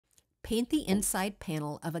Paint the inside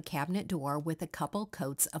panel of a cabinet door with a couple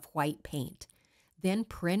coats of white paint. Then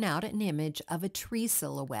print out an image of a tree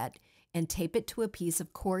silhouette and tape it to a piece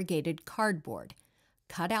of corrugated cardboard.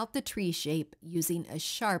 Cut out the tree shape using a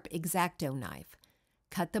sharp X-Acto knife.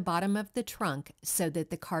 Cut the bottom of the trunk so that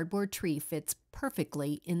the cardboard tree fits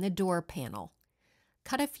perfectly in the door panel.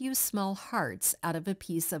 Cut a few small hearts out of a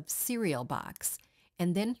piece of cereal box,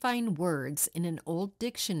 and then find words in an old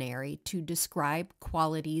dictionary to describe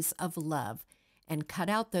qualities of love, and cut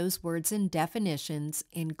out those words and definitions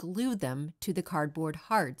and glue them to the cardboard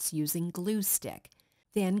hearts using glue stick.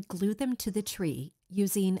 Then glue them to the tree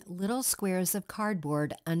using little squares of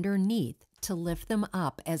cardboard underneath to lift them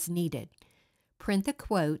up as needed. Print the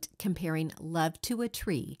quote comparing love to a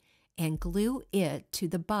tree and glue it to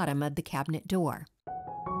the bottom of the cabinet door.